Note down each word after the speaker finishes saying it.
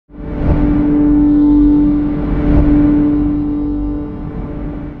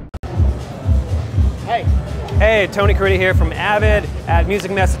Hey, Tony Carita here from Avid at Music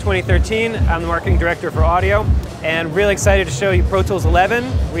Messe 2013. I'm the marketing director for audio, and really excited to show you Pro Tools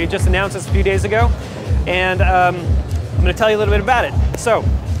 11. We just announced this a few days ago, and I'm going to tell you a little bit about it. So,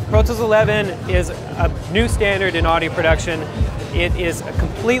 Pro Tools 11 is a new standard in audio production. It is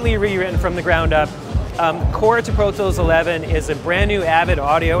completely rewritten from the ground up. Core to Pro Tools 11 is a brand new Avid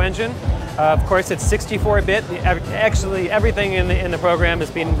audio engine. Of course, it's 64-bit. Actually, everything in the program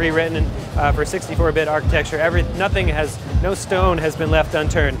is being rewritten for 64-bit architecture. No stone has been left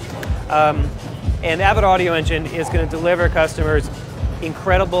unturned. And Avid Audio Engine is going to deliver customers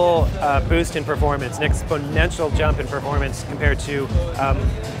incredible boost in performance, an exponential jump in performance compared to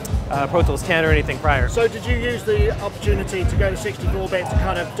Pro Tools 10 or anything prior. So did you use the opportunity to go to 64-bit to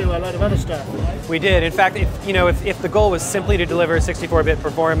kind of do a lot of other stuff? We did. In fact, if the goal was simply to deliver 64-bit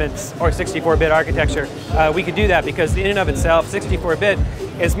performance or 64-bit architecture, we could do that, because in and of itself, 64-bit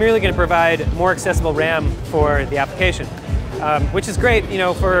is merely going to provide more accessible RAM for the application. Which is great,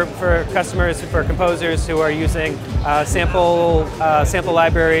 for customers, for composers who are using sample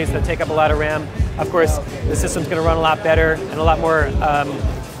libraries that take up a lot of RAM. Of course, the system's going to run a lot better and a lot more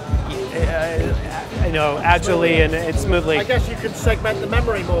agilely and smoothly. I guess you could segment the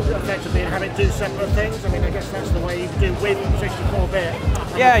memory more effectively and have it do separate things. I mean, I guess that's the way you do with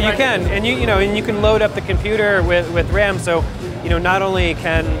 64-bit. Yeah, you can, and you can load up the computer with RAM. So, not only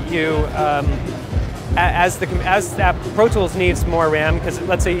can you as Pro Tools needs more RAM, because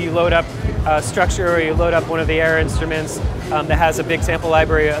let's say you load up structure, or you load up one of the air instruments that has a big sample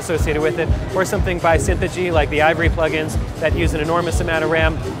library associated with it, or something by Synthogy like the Ivory plugins that use an enormous amount of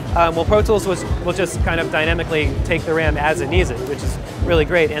RAM. Well, Pro Tools will just kind of dynamically take the RAM as it needs it, which is really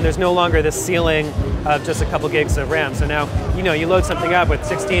great. And there's no longer this ceiling of just a couple gigs of RAM. So now, you load something up with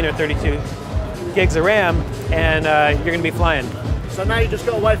 16 or 32 gigs of RAM, and you're going to be flying. So now you just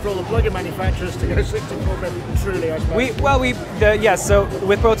got to wait for all the plugin manufacturers to go 64-bit truly, I suppose. So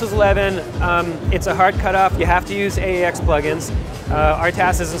with Pro Tools 11, it's a hard cutoff. You have to use AAX plugins.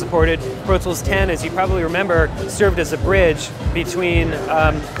 RTAS isn't supported. Pro Tools 10, as you probably remember, served as a bridge between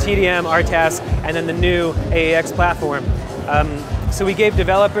TDM, RTAS, and then the new AAX platform. So we gave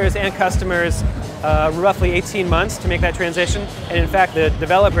developers and customers roughly 18 months to make that transition, and in fact the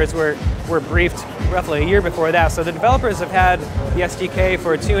developers were briefed roughly a year before that. So the developers have had the SDK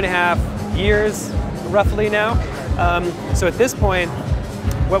for 2.5 years roughly now. So at this point,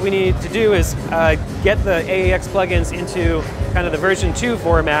 what we need to do is get the AAX plugins into kind of the version 2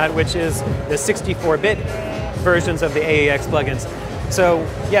 format, which is the 64-bit versions of the AAX plugins. So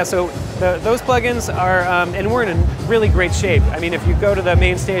yeah, those plugins are, and we're in really great shape. I mean, if you go to the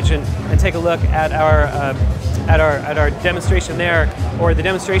main stage and take a look at our demonstration there, or the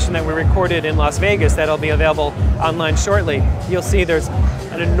demonstration that we recorded in Las Vegas that'll be available online shortly, you'll see there's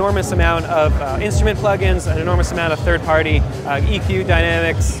an enormous amount of instrument plugins, an enormous amount of third-party EQ,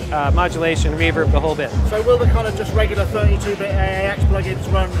 dynamics, modulation, reverb, the whole bit. So will the kind of just regular 32-bit AAX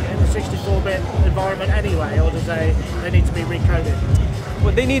plugins run in the 64-bit environment anyway, or does they need to be recoded?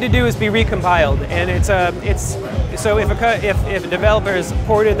 What they need to do is be recompiled, and so if developers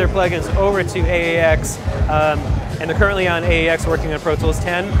ported their plugins over to AAX, and they're currently on AAX working on Pro Tools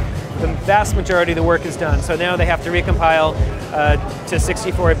 10, the vast majority of the work is done. So now they have to recompile to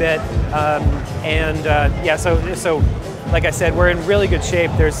 64-bit, so like I said, we're in really good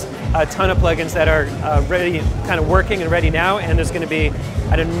shape. There's a ton of plugins that are ready, kind of working and ready now, and there's going to be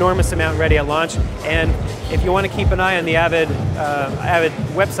an enormous amount ready at launch. And if you want to keep an eye on the Avid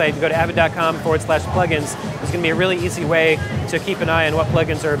website, go to avid.com/plugins. There's going to be a really easy way to keep an eye on what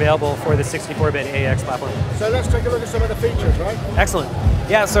plugins are available for the 64-bit AAX platform. So let's take a look at some of the features, right? Excellent.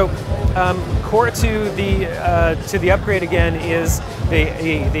 Yeah. So core to the upgrade again is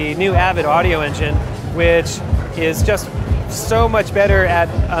the new Avid Audio Engine, which is just so much better at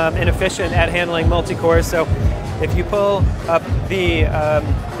and efficient at handling multi-cores. So if you pull up the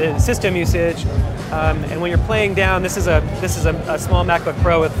system usage, and when you're playing down, this is a small MacBook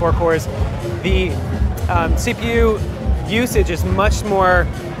Pro with 4 cores. The CPU usage is much more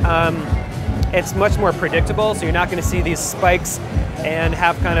it's much more predictable. So you're not going to see these spikes and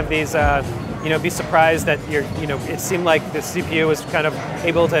have kind of these be surprised that it seemed like the CPU was kind of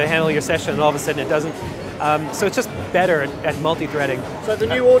able to handle your session, and all of a sudden it doesn't. So it's just better at multi-threading. So the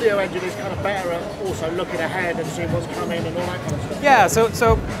new audio engine is kind of better at also looking ahead and seeing what's coming and all that kind of stuff. Yeah, so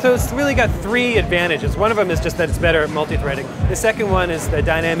it's really got 3 advantages. One of them is just that it's better at multi-threading. The second one is the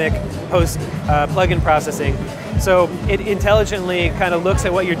dynamic post plugin processing. So it intelligently kind of looks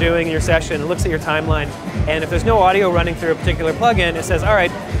at what you're doing in your session, it looks at your timeline, and if there's no audio running through a particular plugin, it says, all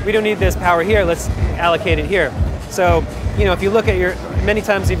right, we don't need this power here, let's allocate it here. So, if you look at many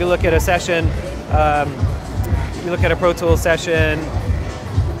times if you look at a session, you look at a Pro Tools session,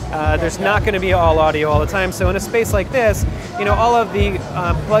 there's not going to be all audio all the time. So in a space like this, all of the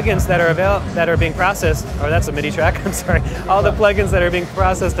plugins that are being processed, or that's a MIDI track, I'm sorry, all the plugins that are being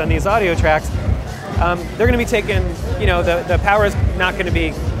processed on these audio tracks, they're going to be taken, the power is not going to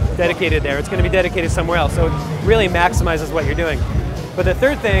be dedicated there. It's going to be dedicated somewhere else. So it really maximizes what you're doing. But the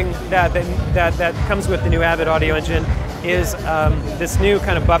third thing that comes with the new Avid audio engine is this new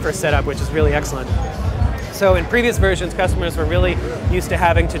kind of buffer setup, which is really excellent. So in previous versions, customers were really used to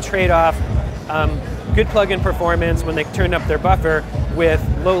having to trade off good plug-in performance when they turned up their buffer with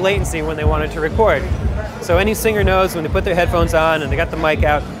low latency when they wanted to record. So any singer knows when they put their headphones on and they got the mic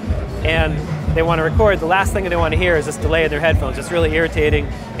out and they want to record, the last thing that they want to hear is this delay in their headphones. It's really irritating,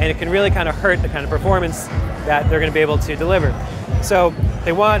 and it can really kind of hurt the kind of performance that they're going to be able to deliver. So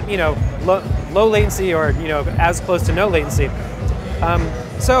they want, low latency or, as close to no latency.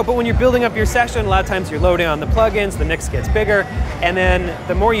 But when you're building up your session, a lot of times you're loading on the plugins, the mix gets bigger, and then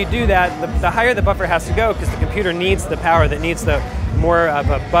the more you do that, the higher the buffer has to go because the computer needs the power that needs the more of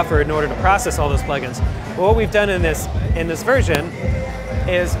a buffer in order to process all those plugins. Well, what we've done in this version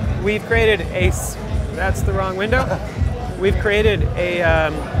is we've created that's the wrong window. We've created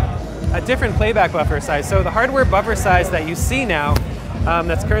a different playback buffer size. So the hardware buffer size that you see now,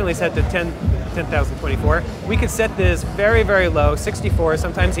 that's currently set to 10,024, we could set this very, very low, 64,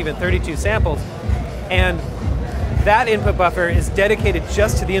 sometimes even 32 samples. And that input buffer is dedicated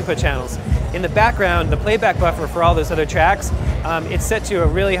just to the input channels. In the background, the playback buffer for all those other tracks, it's set to a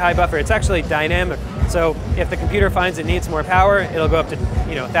really high buffer. It's actually dynamic. So if the computer finds it needs more power, it'll go up to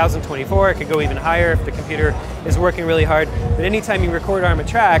 1024. It could go even higher if the computer is working really hard. But anytime you record arm a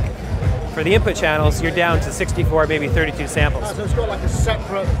track, for the input channels, you're down to 64, maybe 32 samples. So it's got like a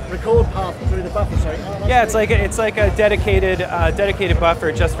separate record path through the buffer. So yeah, it's like a dedicated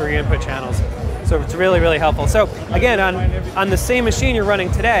buffer just for your input channels. So it's really, really helpful. So again, on the same machine you're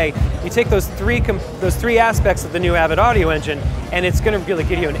running today, you take those three aspects of the new Avid audio engine, and it's going to really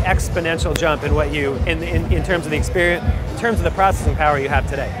give you an exponential jump in what you in terms of the experience, in terms of the processing power you have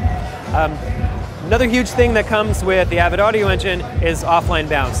today. Another huge thing that comes with the Avid audio engine is offline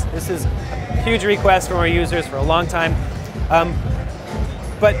bounce. This is a huge request from our users for a long time.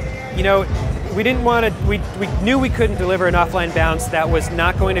 But we didn't want to, we knew we couldn't deliver an offline bounce that was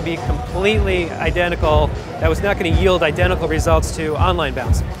not going to be completely identical, that was not going to yield identical results to online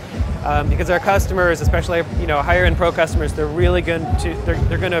bounce. Because our customers, especially higher end pro customers, they're really going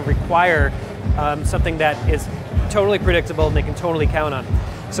to require something that is totally predictable and they can totally count on.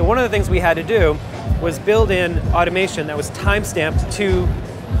 So one of the things we had to do was build in automation that was time-stamped to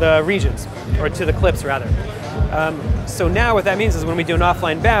the regions, or to the clips rather. So now what that means is when we do an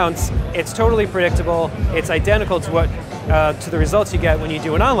offline bounce, it's totally predictable, it's identical to the results you get when you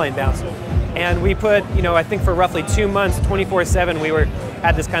do an online bounce. And we put, I think for roughly 2 months, 24/7, we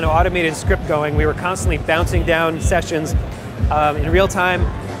had this kind of automated script going. We were constantly bouncing down sessions in real time,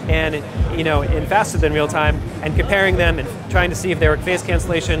 and in faster than real time, and comparing them and trying to see if they were phase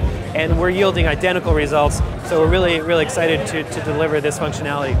cancellation, and we're yielding identical results. So we're really, really excited to deliver this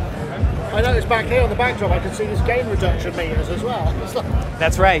functionality. I noticed back here on the backdrop, I can see these gain reduction meters as well.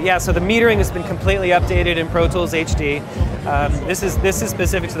 That's right, yeah, so the metering has been completely updated in Pro Tools HD. This is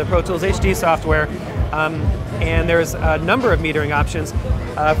specific to the Pro Tools HD software, and there's a number of metering options.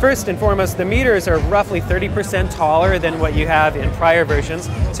 First and foremost, the meters are roughly 30% taller than what you have in prior versions,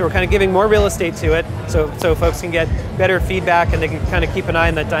 so we're kind of giving more real estate to it, so folks can get better feedback and they can kind of keep an eye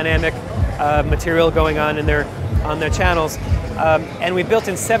on the dynamic material going on their channels. And we built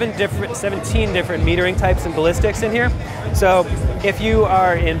in 17 different metering types and ballistics in here. So if you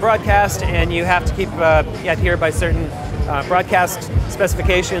are in broadcast and you have to keep adhere by certain broadcast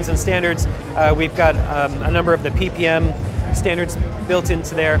specifications and standards, we've got a number of the PPM standards built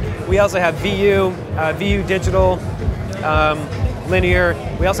into there. We also have VU digital, linear.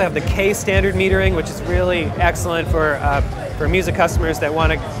 We also have the K standard metering, which is really excellent for music customers that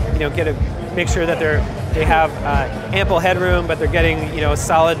want to make sure that they have ample headroom, but they're getting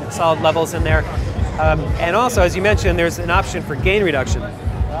solid levels in there. And also, as you mentioned, there's an option for gain reduction.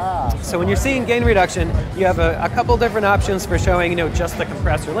 So when you're seeing gain reduction, you have a couple different options for showing just the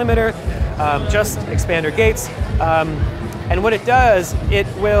compressor limiter, just expander gates, and what it does, it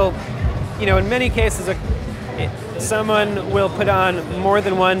will, in many cases, someone will put on more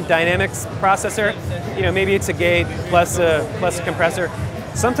than one dynamics processor. Maybe it's a gate plus a compressor.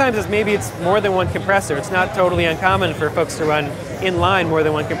 Sometimes maybe it's more than one compressor. It's not totally uncommon for folks to run in line more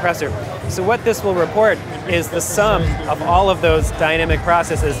than one compressor. So what this will report is the sum of all of those dynamic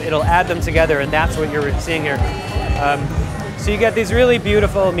processes. It'll add them together, and that's what you're seeing here. So you get these really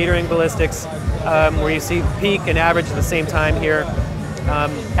beautiful metering ballistics where you see peak and average at the same time here.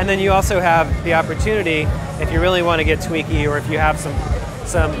 And then you also have the opportunity, if you really want to get tweaky, or if you have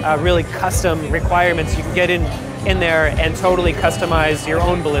some really custom requirements, you can get in there and totally customize your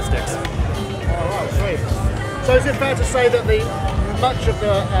own ballistics. Oh, sweet. So is it fair to say that much of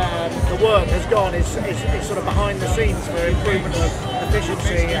the work has gone is sort of behind the scenes for improvement of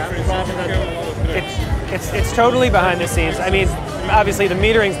efficiency rather than... It's totally behind the scenes. I mean, obviously the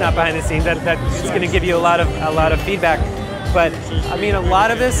metering's not behind the scenes. That's going to give you a lot of feedback. But I mean, a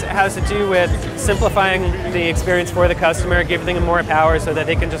lot of this has to do with simplifying the experience for the customer, giving them more power so that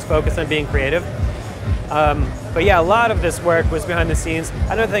they can just focus on being creative. But yeah, a lot of this work was behind the scenes.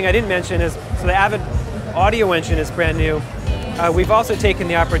 Another thing I didn't mention is, so the Avid audio engine is brand new. We've also taken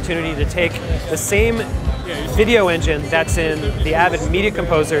the opportunity to take the same video engine that's in the Avid Media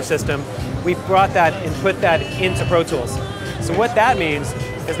Composer system. We brought that and put that into Pro Tools. So what that means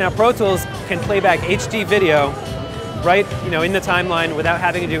is now Pro Tools can play back HD video right, in the timeline without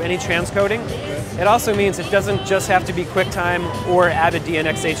having to do any transcoding. It also means it doesn't just have to be QuickTime or Avid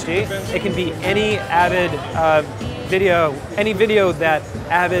DNX HD. It can be any Avid video, any video that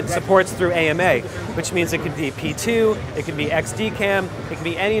Avid supports through AMA, which means it could be P2, it could be XD Cam, it could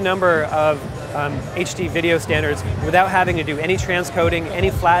be any number of HD video standards without having to do any transcoding, any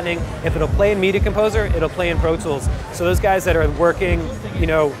flattening. If it'll play in Media Composer, it'll play in Pro Tools. So those guys that are working,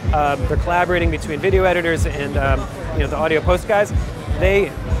 they're collaborating between video editors and the audio post guys,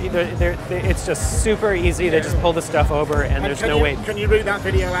 it's just super easy. They just pull the stuff over and there's no wait. Can you route that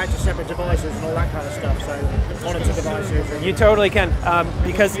video out to separate devices and all that kind of stuff? So monitor devices? You totally can.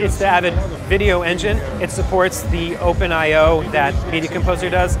 Because it's the Avid video engine, it supports the open I/O that Media Composer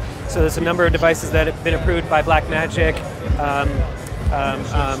does. So there's a number of devices that have been approved by Blackmagic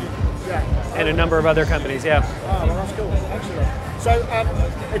and a number of other companies, yeah. Oh, well, that's cool. Excellent. So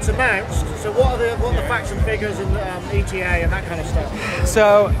it's announced. So what are the facts and figures and ETA and that kind of stuff?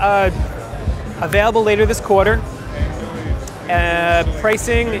 So available later this quarter.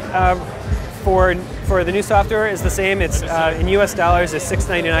 Pricing for the new software is the same. It's in US dollars is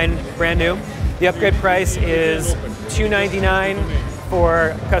 $699 brand new. The upgrade price is $299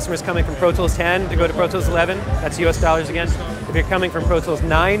 for customers coming from Pro Tools 10 to go to Pro Tools 11. That's US dollars again. If you're coming from Pro Tools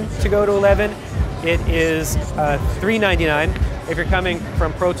 9 to go to 11, it is $399. If you're coming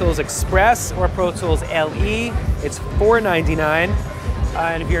from Pro Tools Express or Pro Tools LE, it's $499.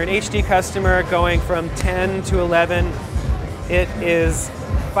 And if you're an HD customer going from 10 to 11, it is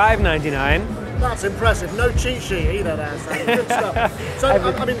 $599. That's impressive. No cheat sheet either there. So good stuff. So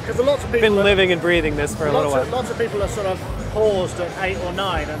I mean, because lots of people been living and breathing this for a little while. Lots of people are sort of paused at 8 or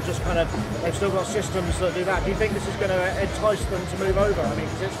 9 and just kind of they've still got systems that do that. Do you think this is going to entice them to move over? I mean,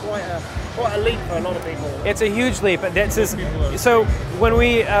 because it's quite a leap for a lot of people. It's a huge leap. So when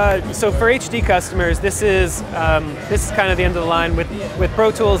we so for HD customers, this is kind of the end of the line with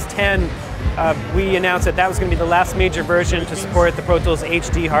Pro Tools 10. We announced that was going to be the last major version to support the Pro Tools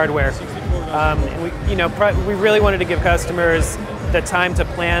HD hardware. And we really wanted to give customers the time to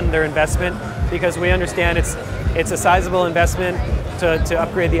plan their investment because we understand it's a sizable investment to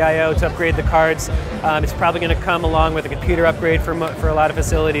upgrade the I/O, to upgrade the cards. It's probably going to come along with a computer upgrade for a lot of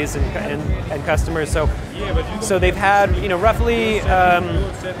facilities and customers. So they've had roughly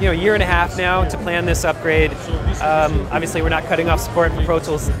a year and a half now to plan this upgrade. Obviously, we're not cutting off support for Pro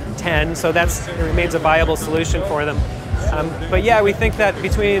Tools 10, so it remains a viable solution for them. But yeah, we think that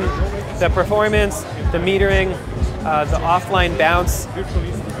between the performance, the metering, the offline bounce,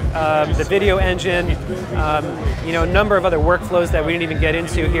 the video engine, a number of other workflows that we didn't even get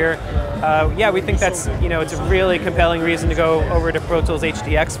into here. Yeah, we think that's it's a really compelling reason to go over to Pro Tools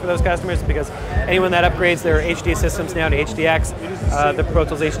HDX for those customers because anyone that upgrades their HD systems now to HDX, the Pro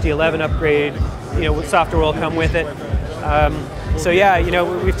Tools HD11 upgrade, software will come with it. So yeah,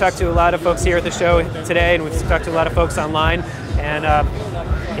 we've talked to a lot of folks here at the show today, and we've talked to a lot of folks online, and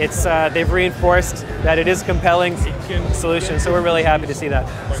they've reinforced that it is a compelling solution. So we're really happy to see that.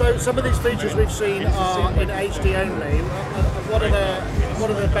 So some of these features we've seen are in HD only. What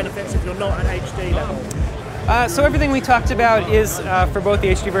are the benefits if you're not at HD level? So everything we talked about is for both the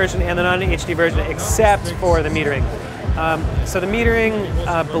HD version and the non-HD version, except for the metering. So the metering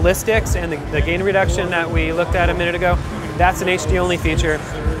ballistics and the gain reduction that we looked at a minute ago, that's an HD-only feature.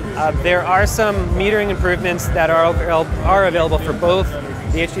 There are some metering improvements that are available for both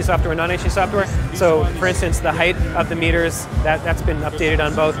the HD software and non-HD software. So, for instance, the height of the meters, that's been updated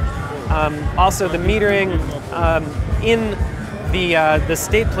on both. Also, the metering in the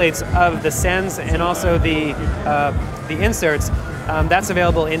state plates of the sends and also the inserts That's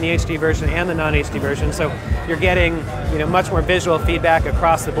available in the HD version and the non-HD version, so you're getting much more visual feedback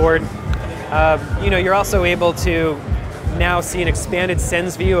across the board. You're also able to now see an expanded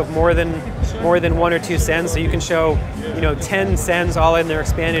sends view of more than 1 or 2 sends, so you can show 10 sends all in their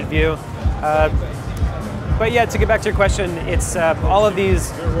expanded view. But yeah, to get back to your question, it's all of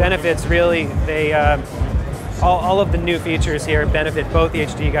these benefits really, all of the new features here benefit both the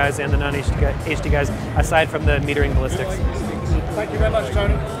HD guys and the non-HD guys, aside from the metering ballistics. Thank you very much,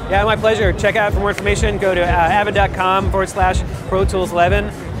 Tony. Yeah, my pleasure. Check out for more information. Go to avid.com/Pro Tools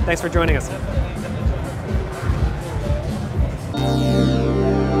 11. Thanks for joining us.